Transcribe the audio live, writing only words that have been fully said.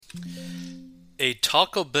A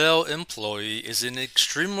Taco Bell employee is in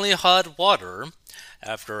extremely hot water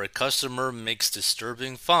after a customer makes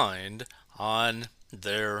disturbing find on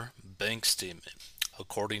their bank statement,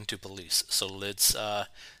 according to police. So let's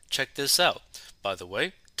check this out. By the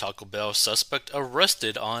way, Taco Bell suspect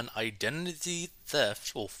arrested on identity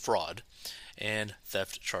theft or fraud and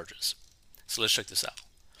theft charges. So let's check this out.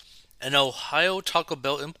 An Ohio Taco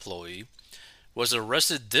Bell employee was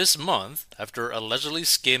arrested this month after allegedly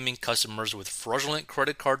scamming customers with fraudulent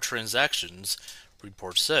credit card transactions,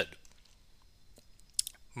 reports said.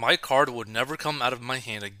 My card would never come out of my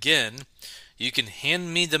hand again. You can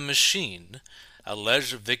hand me the machine,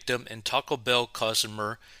 alleged victim and Taco Bell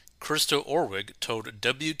customer Crystal Orwig told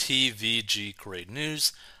WTVG Great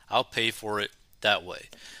News. I'll pay for it that way.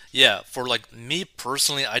 Yeah, for like me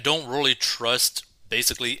personally, I don't really trust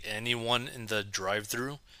basically anyone in the drive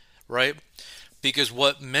through, right? Because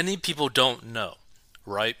what many people don't know,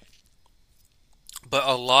 right? But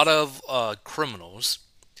a lot of criminals,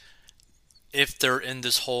 if they're in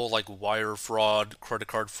this whole like wire fraud, credit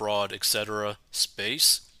card fraud, etc.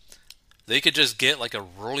 space, they could just get like a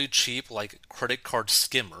really cheap like credit card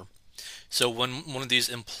skimmer. So when one of these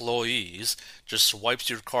employees just swipes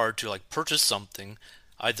your card to like purchase something,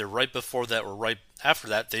 either right before that or right after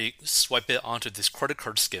that, they swipe it onto this credit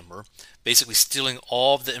card skimmer, basically stealing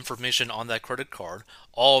all of the information on that credit card,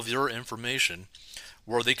 all of your information,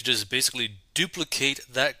 where they could just basically duplicate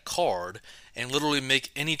that card and literally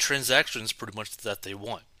make any transactions pretty much that they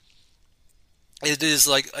want. It is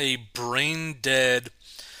like a brain dead,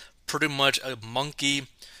 pretty much a monkey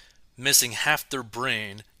missing half their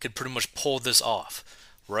brain could pretty much pull this off,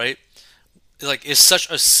 right? Like it's such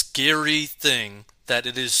a scary thing that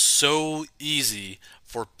it is so easy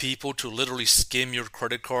for people to literally skim your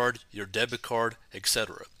credit card, your debit card,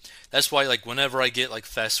 etc. That's why like whenever I get like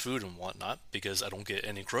fast food and whatnot, because I don't get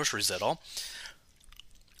any groceries at all,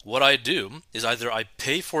 what I do is either I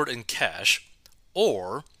pay for it in cash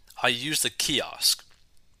or I use the kiosk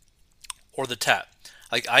or the tap.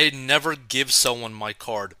 Like I never give someone my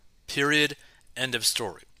card. Period. End of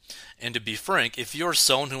story. And to be frank, if you're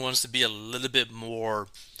someone who wants to be a little bit more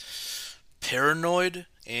paranoid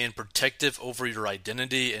and protective over your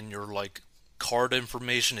identity and your like card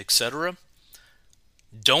information, etc.,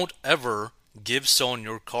 don't ever give someone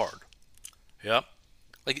your card. Yeah.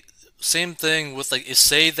 Like same thing with like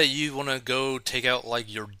say that you want to go take out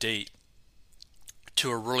like your date to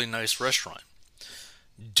a really nice restaurant.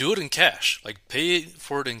 Do it in cash. Like pay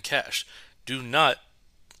for it in cash. Do not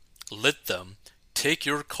let them take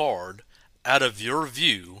your card out of your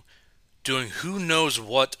view doing who knows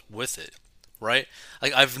what with it, right?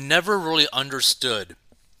 Like I've never really understood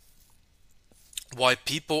why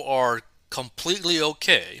people are completely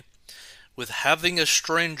okay with having a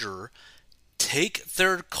stranger take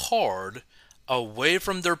their card away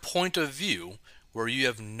from their point of view where you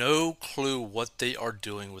have no clue what they are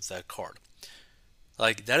doing with that card.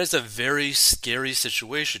 Like that is a very scary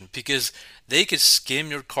situation because they could skim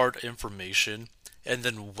your card information and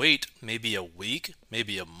then wait maybe a week,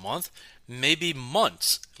 maybe a month, maybe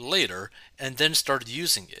months later and then start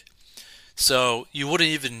using it. So you wouldn't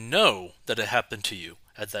even know that it happened to you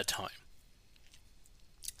at that time.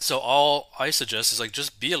 So all I suggest is like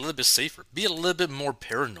just be a little bit safer, be a little bit more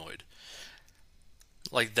paranoid.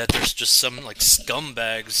 Like that there's just some like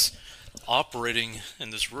scumbags operating in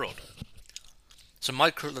this world. So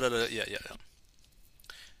yeah.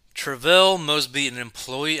 Travell Mosby, an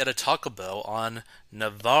employee at a Taco Bell on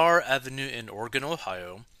Navarre Avenue in Oregon,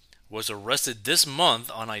 Ohio, was arrested this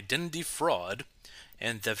month on identity fraud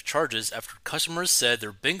and theft charges after customers said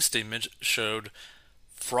their bank statement showed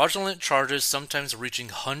fraudulent charges sometimes reaching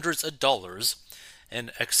hundreds of dollars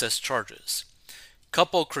and excess charges.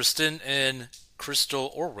 Couple Kristen and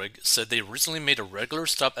Crystal Orwig said they recently made a regular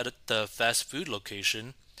stop at the fast food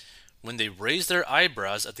location when they raised their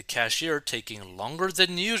eyebrows at the cashier taking longer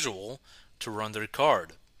than usual to run their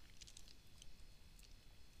card.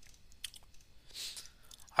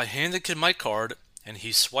 I hand the kid my card and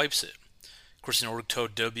he swipes it, Kristen Org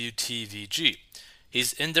told WTVG.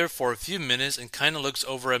 He's in there for a few minutes and kind of looks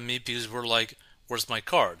over at me because we're like, where's my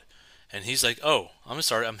card? And he's like, oh, I'm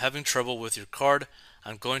sorry, I'm having trouble with your card.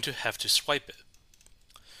 I'm going to have to swipe it.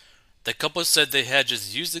 The couple said they had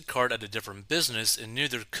just used the card at a different business and knew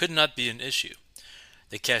there could not be an issue.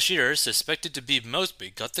 The cashier, suspected to be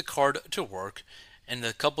Mosby, got the card to work, and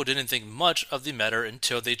the couple didn't think much of the matter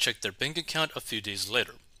until they checked their bank account a few days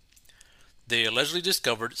later. They allegedly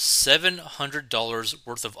discovered $700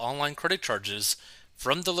 worth of online credit charges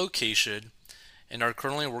from the location and are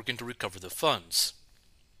currently working to recover the funds.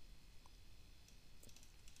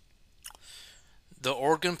 The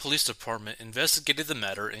Oregon Police Department investigated the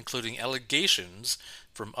matter, including allegations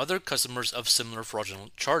from other customers of similar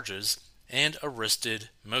fraudulent charges, and arrested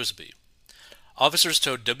Mosby. Officers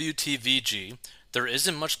told WTVG there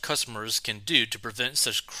isn't much customers can do to prevent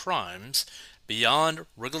such crimes beyond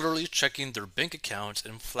regularly checking their bank accounts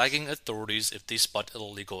and flagging authorities if they spot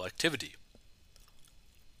illegal activity.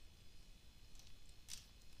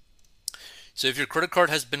 So if your credit card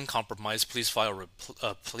has been compromised, please file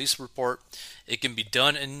a police report. It can be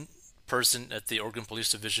done in person at the Oregon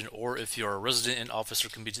Police Division, or if you are a resident, an officer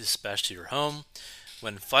can be dispatched to your home.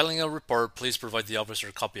 When filing a report, please provide the officer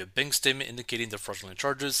a copy of bank statement indicating the fraudulent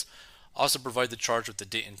charges. Also provide the charge with the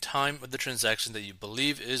date and time of the transaction that you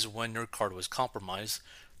believe is when your card was compromised.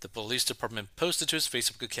 The police department posted to his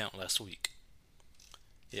Facebook account last week.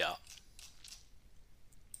 Yeah.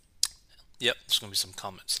 Yep, there's going to be some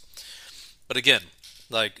comments. But again,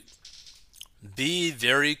 like, be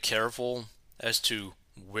very careful as to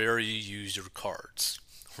where you use your cards,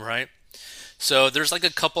 right? So there's like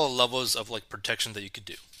a couple of levels of like protection that you could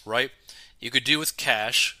do, right? You could do with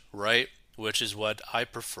cash, right? Which is what I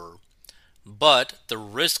prefer. But the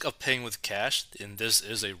risk of paying with cash, and this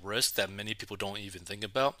is a risk that many people don't even think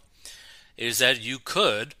about, is that you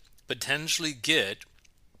could potentially get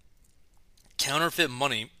counterfeit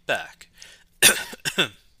money back.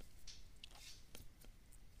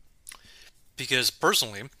 Because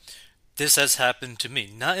personally, this has happened to me.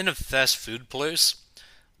 Not in a fast food place,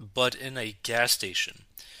 but in a gas station.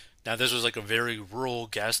 Now, this was like a very rural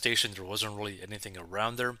gas station. There wasn't really anything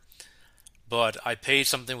around there. But I paid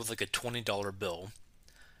something with like a $20 bill.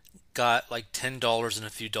 Got like $10 and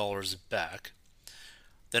a few dollars back.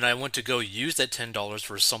 Then I went to go use that $10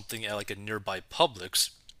 for something at like a nearby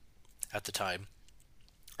Publix at the time.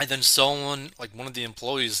 And then someone, like one of the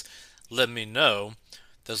employees, let me know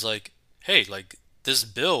that's like, hey, like this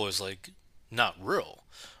bill is like not real,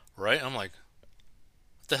 right? I'm like,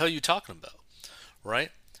 what the hell are you talking about,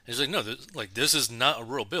 right? And he's like, no, this is not a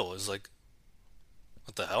real bill. It's like,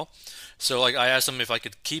 what the hell? So like I asked him if I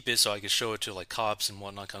could keep it so I could show it to like cops and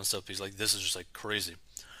whatnot kind of stuff. He's like, this is just like crazy.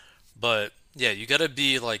 But yeah, you gotta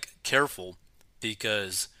be like careful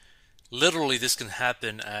because literally this can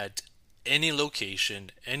happen at any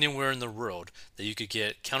location, anywhere in the world that you could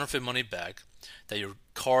get counterfeit money back, that your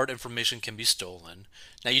card information can be stolen.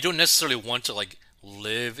 Now you don't necessarily want to like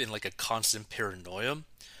live in like a constant paranoia,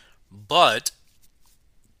 but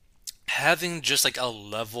having just like a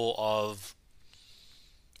level of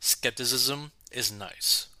skepticism is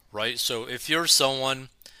nice, right? So if you're someone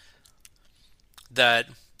that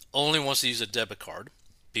only wants to use a debit card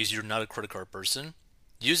because you're not a credit card person,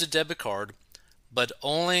 use a debit card, but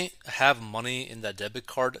only have money in that debit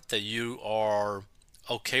card that you are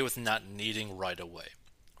okay with not needing right away,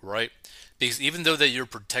 right? Because even though that you're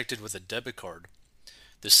protected with a debit card,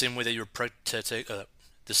 the same way that you're protected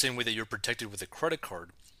with a credit card,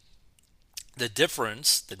 the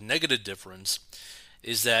difference, the negative difference,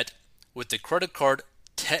 is that with the credit card,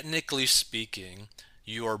 technically speaking,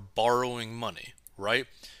 you are borrowing money, right?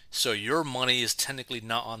 So your money is technically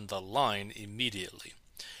not on the line immediately.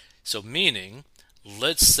 So meaning,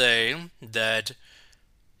 let's say that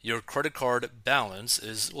your credit card balance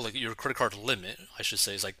is, well, like your credit card limit, I should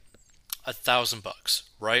say, is like $1,000,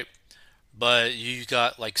 right? But you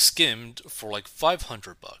got like skimmed for like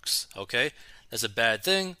 $500. Okay, that's a bad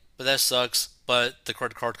thing, but that sucks. But the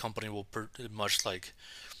credit card company will pretty much like,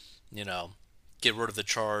 you know, get rid of the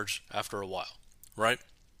charge after a while, right?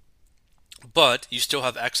 But you still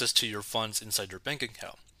have access to your funds inside your bank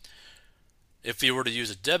account. If you were to use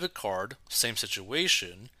a debit card, same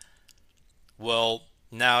situation. Well,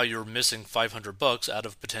 now you're missing $500 out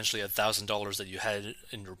of potentially $1,000 that you had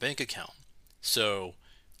in your bank account. So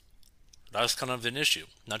that's kind of an issue.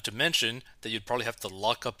 Not to mention that you'd probably have to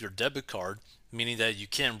lock up your debit card, meaning that you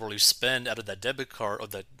can't really spend out of that debit card or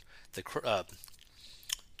the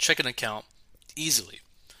checking account easily,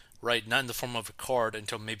 right? Not in the form of a card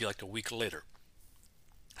until maybe like a week later.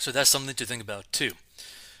 So that's something to think about too.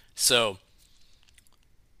 So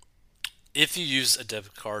if you use a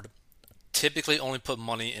debit card, typically only put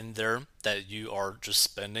money in there that you are just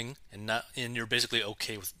spending and you're basically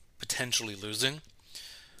okay with potentially losing.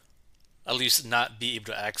 At least not be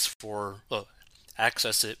able to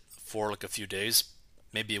access it for like a few days,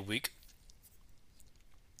 maybe a week.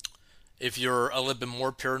 If you're a little bit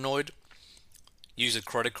more paranoid, use a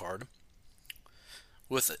credit card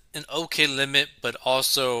with an okay limit, but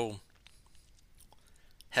also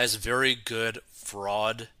has very good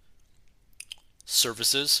fraud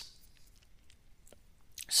services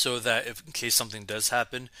so that if in case something does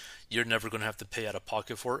happen, you're never going to have to pay out of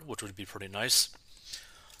pocket for it, which would be pretty nice.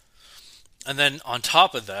 And then on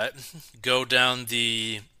top of that, go down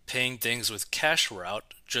the paying things with cash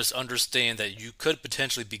route. Just understand that you could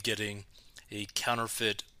potentially be getting a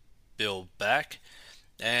counterfeit bill back.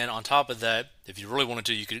 And on top of that, if you really wanted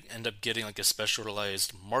to, you could end up getting like a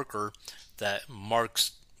specialized marker that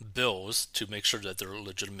marks bills to make sure that they're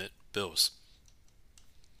legitimate bills.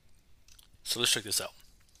 So let's check this out.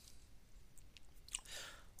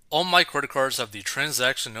 All my credit cards have the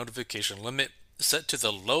transaction notification limit set to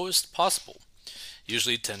the lowest possible,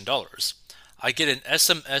 usually $10. I get an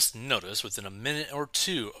SMS notice within a minute or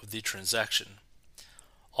two of the transaction.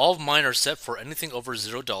 All of mine are set for anything over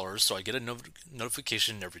 $0, so I get a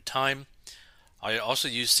notification every time. I also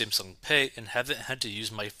use Samsung Pay and haven't had to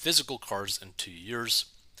use my physical cards in 2 years.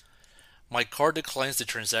 My card declines the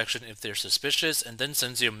transaction if they're suspicious and then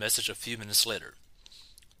sends you a message a few minutes later.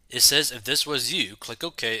 It says if this was you, click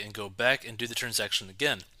OK and go back and do the transaction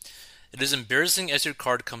again. It is embarrassing as your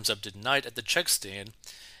card comes up denied at the check stand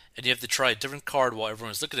and you have to try a different card while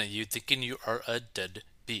everyone's looking at you thinking you are a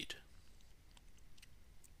deadbeat.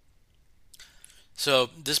 So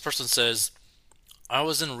this person says, I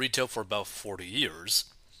was in retail for about 40 years.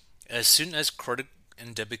 As soon as credit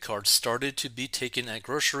and debit cards started to be taken at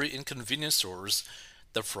grocery and convenience stores,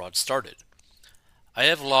 the fraud started. I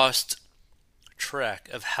have lost track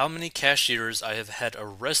of how many cashiers I have had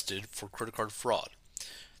arrested for credit card fraud.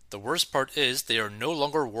 The worst part is they are no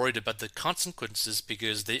longer worried about the consequences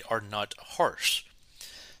because they are not harsh.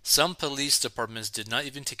 Some police departments did not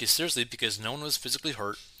even take it seriously because no one was physically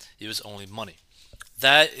hurt, it was only money.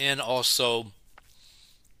 That and also,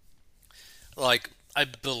 like, I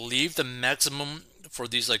believe the maximum for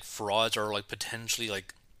these like frauds are like potentially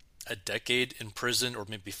like a decade in prison or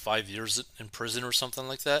maybe 5 years in prison or something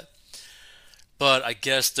like that. But I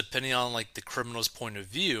guess depending on like the criminal's point of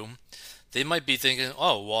view, they might be thinking,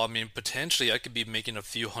 oh, well, I mean, potentially I could be making a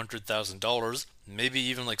few $100,000, maybe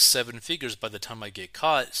even like seven figures by the time I get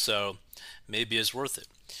caught, so maybe it's worth it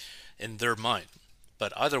in their mind.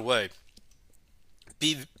 But either way,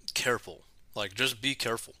 be careful. Like, just be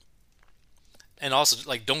careful. And also,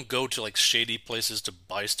 like, don't go to like shady places to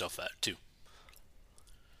buy stuff at, too.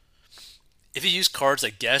 If you use cards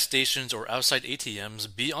at gas stations or outside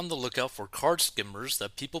ATMs, be on the lookout for card skimmers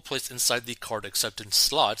that people place inside the card acceptance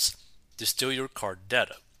slots to steal your card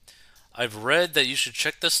data. I've read that you should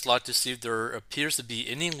check the slot to see if there appears to be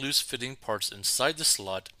any loose fitting parts inside the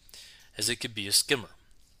slot, as it could be a skimmer.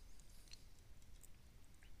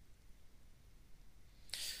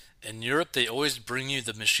 In Europe, they always bring you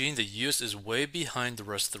the machine the US is way behind the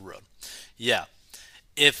rest of the road. Yeah,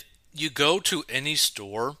 if you go to any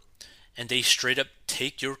store and they straight up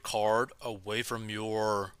take your card away from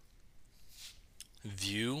your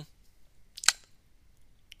view,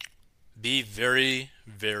 be very,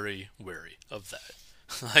 very wary of that.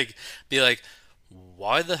 Like, be like,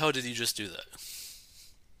 why the hell did you just do that?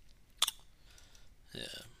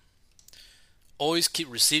 Yeah. Always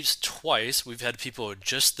keep receipts twice. We've had people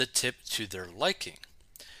adjust the tip to their liking.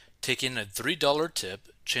 Taking a $3 tip,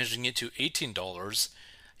 changing it to $18,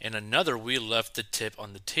 and another we left the tip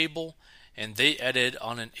on the table and they added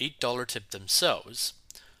on an $8 tip themselves.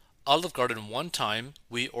 Olive Garden one time,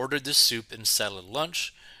 we ordered the soup and salad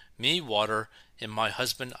lunch, me water, and my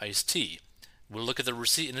husband iced tea. We look at the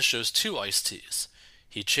receipt and it shows two iced teas.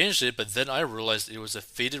 He changed it, but then I realized it was a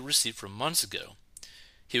faded receipt from months ago.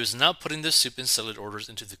 He was now putting the soup and salad orders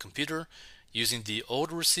into the computer, using the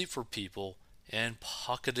old receipt for people, and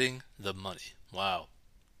pocketing the money. Wow.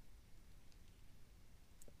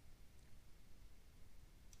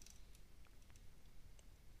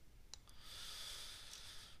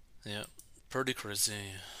 Yeah, pretty crazy.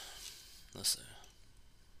 Let's see.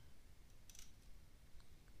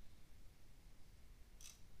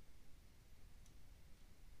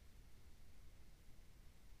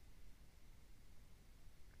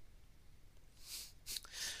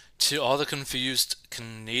 To all the confused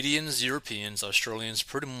Canadians, Europeans, Australians,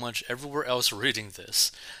 pretty much everywhere else reading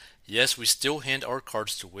this, yes, we still hand our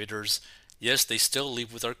cards to waiters. Yes, they still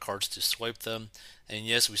leave with our cards to swipe them. And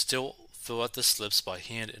yes, we still fill out the slips by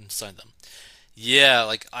hand and sign them. Yeah,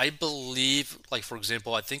 like I believe, like for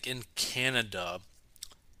example, I think in Canada,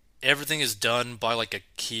 everything is done by like a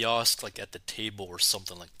kiosk, like at the table or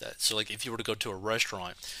something like that. So like if you were to go to a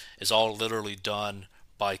restaurant, it's all literally done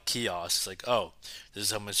by kiosks. Like, oh, this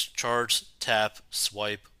is how much charge, tap,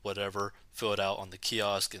 swipe, whatever, fill it out on the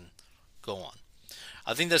kiosk and go on.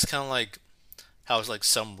 I think that's kind of like how it's like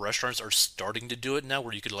some restaurants are starting to do it now,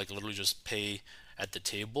 where you could like literally just pay at the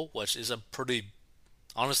table, which is a pretty,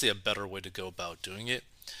 honestly, a better way to go about doing it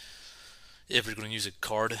if you're going to use a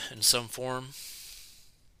card in some form.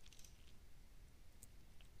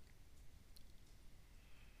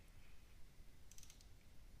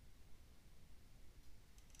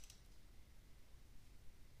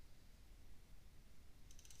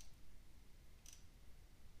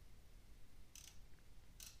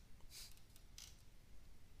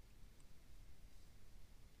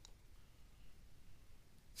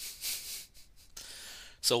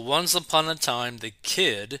 So once upon a time, the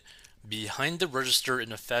kid behind the register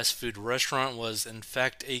in a fast food restaurant was in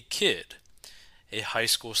fact a kid, a high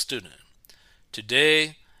school student.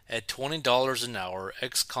 Today, at $20 an hour,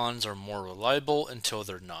 ex-cons are more reliable until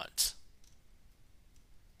they're not.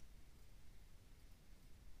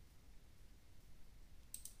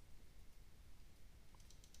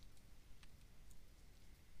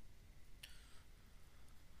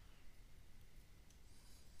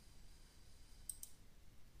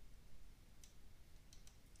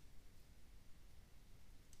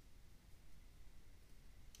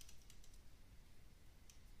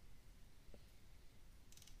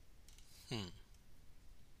 Hmm.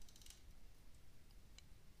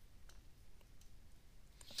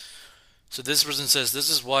 So this person says this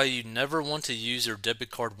is why you never want to use your debit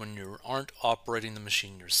card when you aren't operating the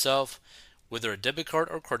machine yourself. Whether a debit card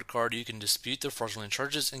or credit card, you can dispute the fraudulent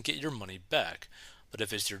charges and get your money back. But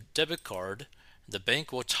if it's your debit card, the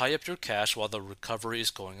bank will tie up your cash while the recovery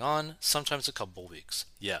is going on, sometimes a couple weeks.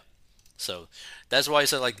 Yeah. So that's why I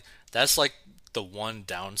said that's like the one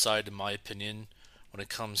downside in my opinion when it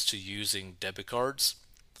comes to using debit cards,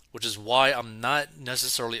 which is why I'm not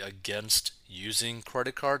necessarily against using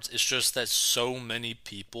credit cards. It's just that so many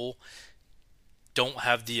people don't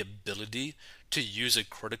have the ability to use a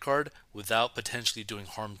credit card without potentially doing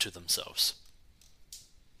harm to themselves.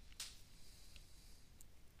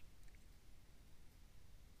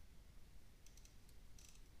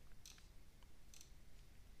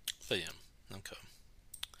 But yeah, okay.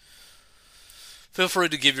 Feel free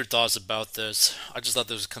to give your thoughts about this. I just thought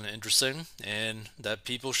this was kind of interesting, and that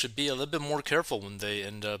people should be a little bit more careful when they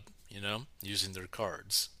end up, using their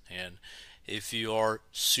cards. And if you are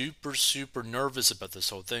super, super nervous about this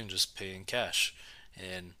whole thing, just pay in cash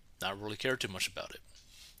and not really care too much about it.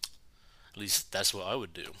 At least that's what I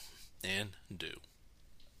would do and do.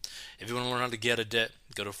 If you want to learn how to get out of debt,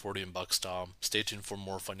 go to 40 and Bucks. Stay tuned for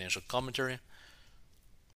more financial commentary.